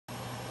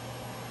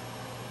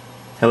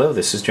Hello,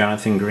 this is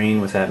Jonathan Green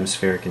with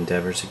Atmospheric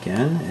Endeavors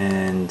again,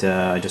 and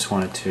I just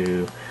wanted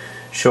to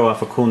show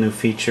off a cool new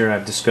feature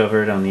I've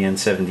discovered on the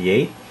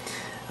N78.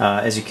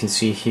 As you can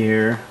see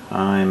here,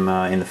 I'm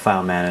in the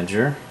File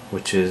Manager,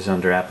 which is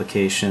under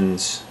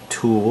Applications,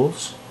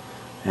 Tools,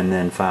 and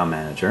then File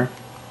Manager.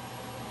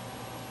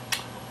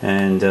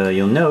 And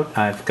you'll note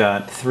I've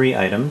got 3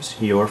 items.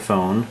 Your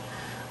phone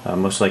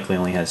most likely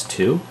only has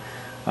 2,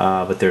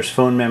 but there's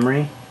phone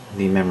memory,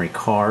 the memory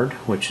card,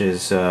 which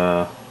is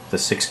the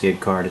 6 gig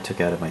card I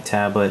took out of my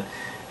tablet,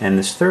 and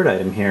this third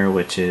item here,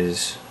 which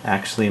is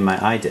actually my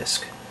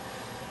iDisk.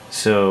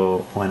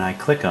 So when I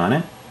click on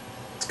it,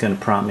 it's going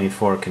to prompt me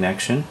for a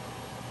connection.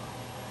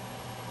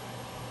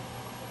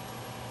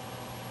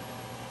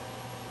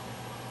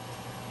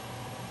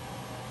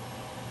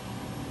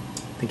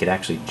 I think it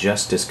actually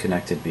just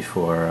disconnected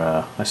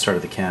before I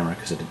started the camera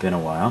because it had been a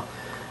while.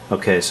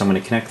 Okay, so I'm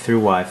going to connect through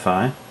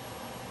Wi-Fi.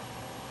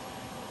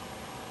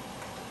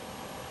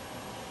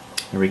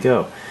 There we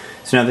go.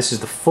 So now this is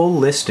the full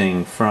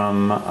listing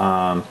from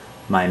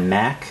my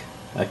Mac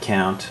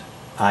account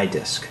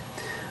iDisk.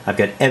 I've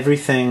got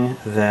everything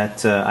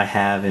that I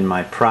have in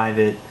my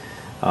private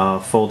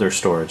folder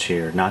storage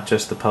here, not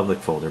just the public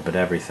folder, but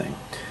everything.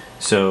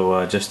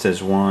 So just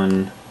as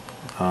one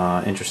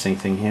interesting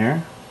thing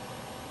here,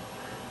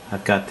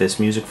 I've got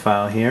this music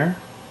file here.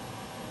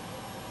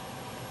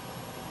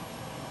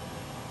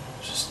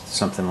 Just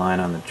something lying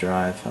on the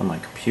drive on my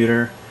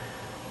computer.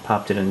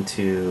 Popped it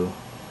into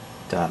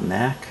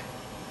 .mac.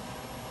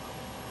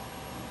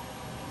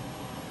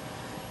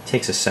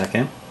 Takes a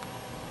second.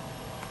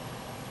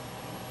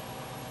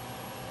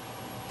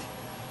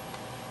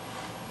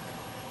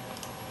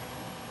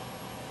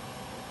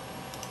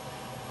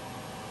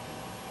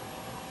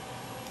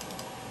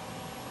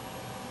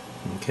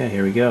 Okay,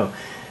 here we go.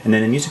 And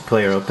then the music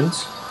player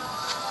opens.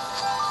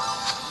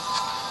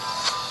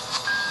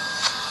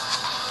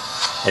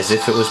 As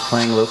if it was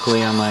playing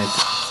locally on my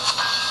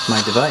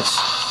device.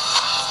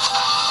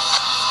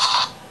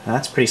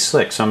 That's pretty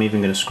slick, so I'm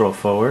even going to scroll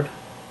forward.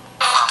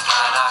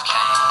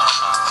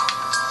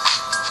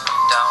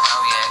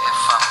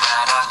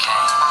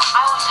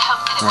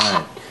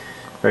 Alright,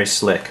 very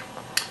slick.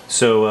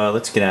 So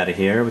let's get out of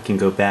here. We can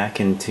go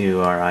back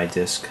into our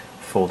iDisk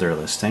folder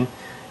listing,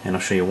 and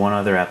I'll show you one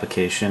other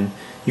application.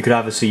 You could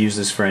obviously use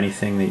this for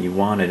anything that you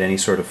wanted, any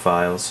sort of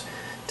files,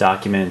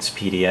 documents,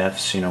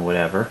 PDFs, you know,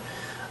 whatever.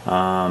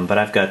 But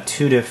I've got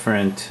 2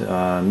 different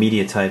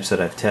media types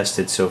that I've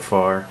tested so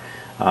far,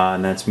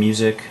 and that's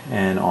music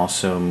and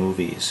also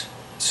movies.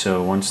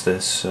 So once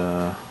this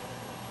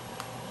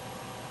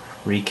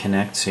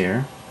reconnects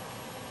here,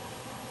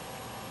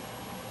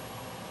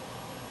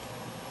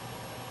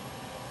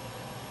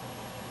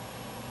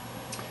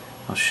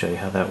 I'll show you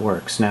how that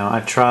works. Now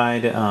I've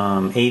tried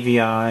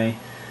AVI,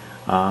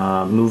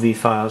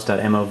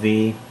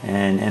 moviefiles.mov,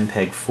 and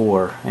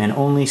MPEG-4, and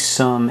only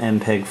some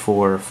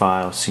MPEG-4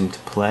 files seem to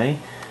play.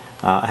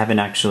 I haven't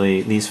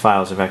actually, these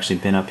files have actually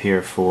been up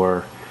here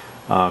for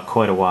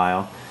quite a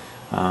while.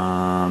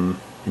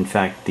 In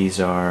fact, these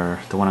are,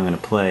 the one I'm going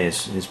to play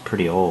is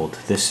pretty old.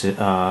 This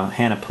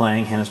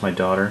Hannah's my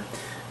daughter.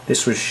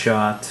 This was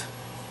shot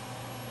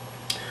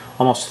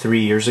almost 3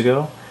 years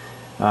ago.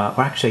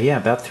 Or actually, yeah,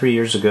 about 3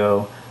 years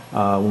ago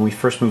when we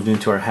first moved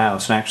into our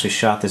house, and I actually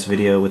shot this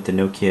video with the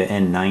Nokia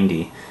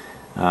N78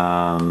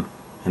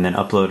 and then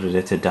uploaded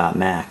it to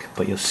 .mac.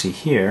 But you'll see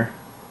here,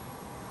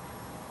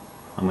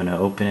 I'm going to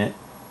open it,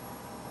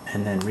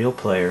 and then Real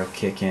Player will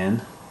kick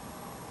in,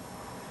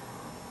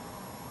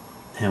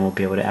 and we'll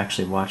be able to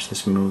actually watch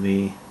this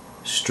movie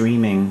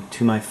streaming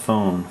to my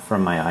phone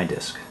from my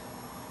iDisk.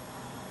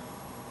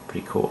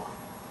 Pretty cool.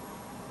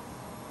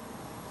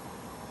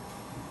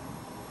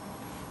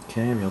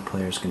 Okay, Real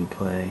Player's going to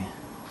play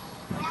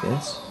like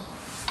this.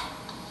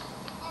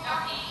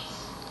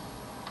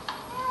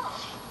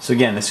 So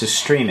again, this is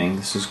streaming.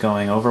 This is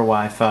going over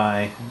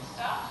Wi-Fi,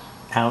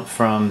 out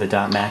from the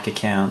 .mac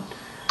account,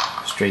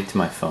 straight to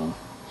my phone.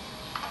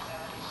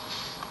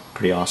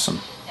 Pretty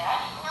awesome.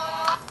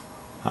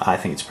 I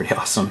think it's pretty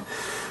awesome.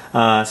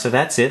 So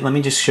that's it. Let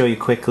me just show you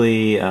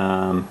quickly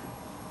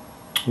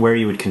where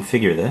you would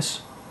configure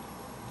this.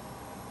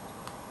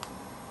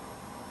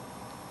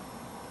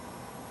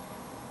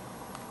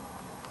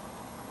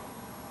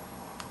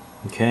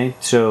 Okay,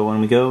 so when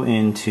we go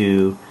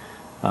into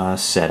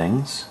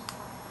settings,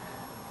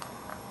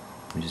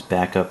 let me just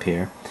back up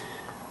here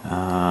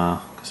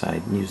because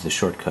I used the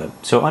shortcut.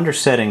 So under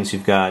settings,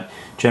 you've got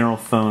general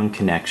phone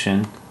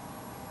connection,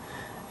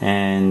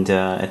 and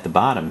at the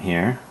bottom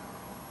here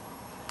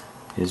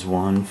is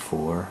one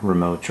for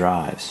remote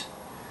drives.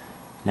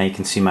 Now you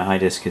can see my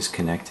iDisk is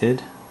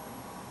connected.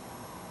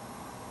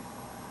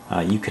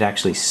 You could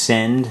actually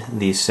send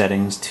these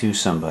settings to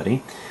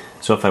somebody.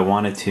 So if I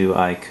wanted to,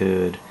 I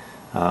could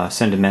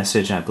send a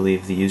message. I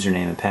believe the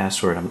username and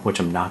password, which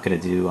I'm not going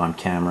to do on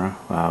camera,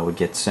 would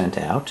get sent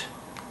out.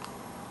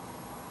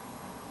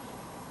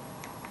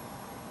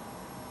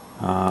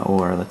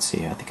 Or let's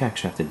see, I think I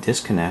actually have to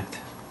disconnect.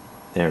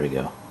 There we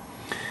go.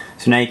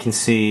 So now you can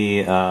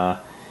see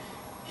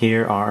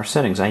here are our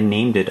settings. I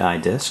named it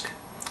iDisk.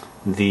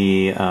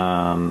 The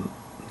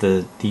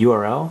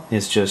URL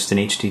is just an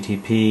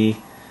HTTP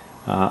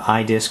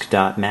idisk.mac.com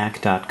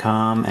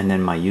and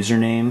then my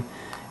username.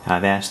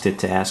 I've asked it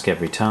to ask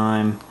every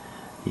time,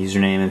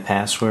 username and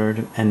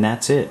password, and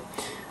that's it.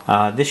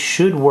 This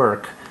should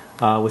work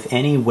with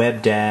any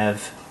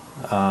WebDAV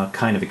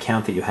kind of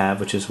account that you have,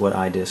 which is what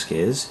iDisk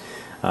is.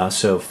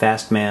 So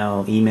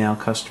Fastmail email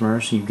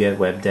customers, you get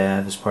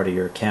WebDAV as part of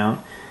your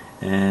account.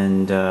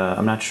 And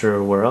I'm not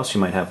sure where else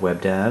you might have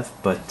WebDAV,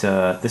 but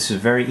this is a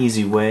very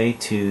easy way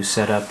to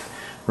set up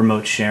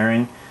remote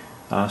sharing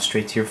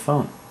straight to your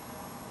phone.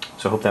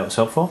 So I hope that was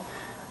helpful.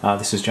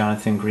 This is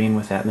Jonathan Green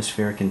with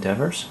Atmospheric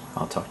Endeavors.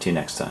 I'll talk to you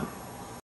next time.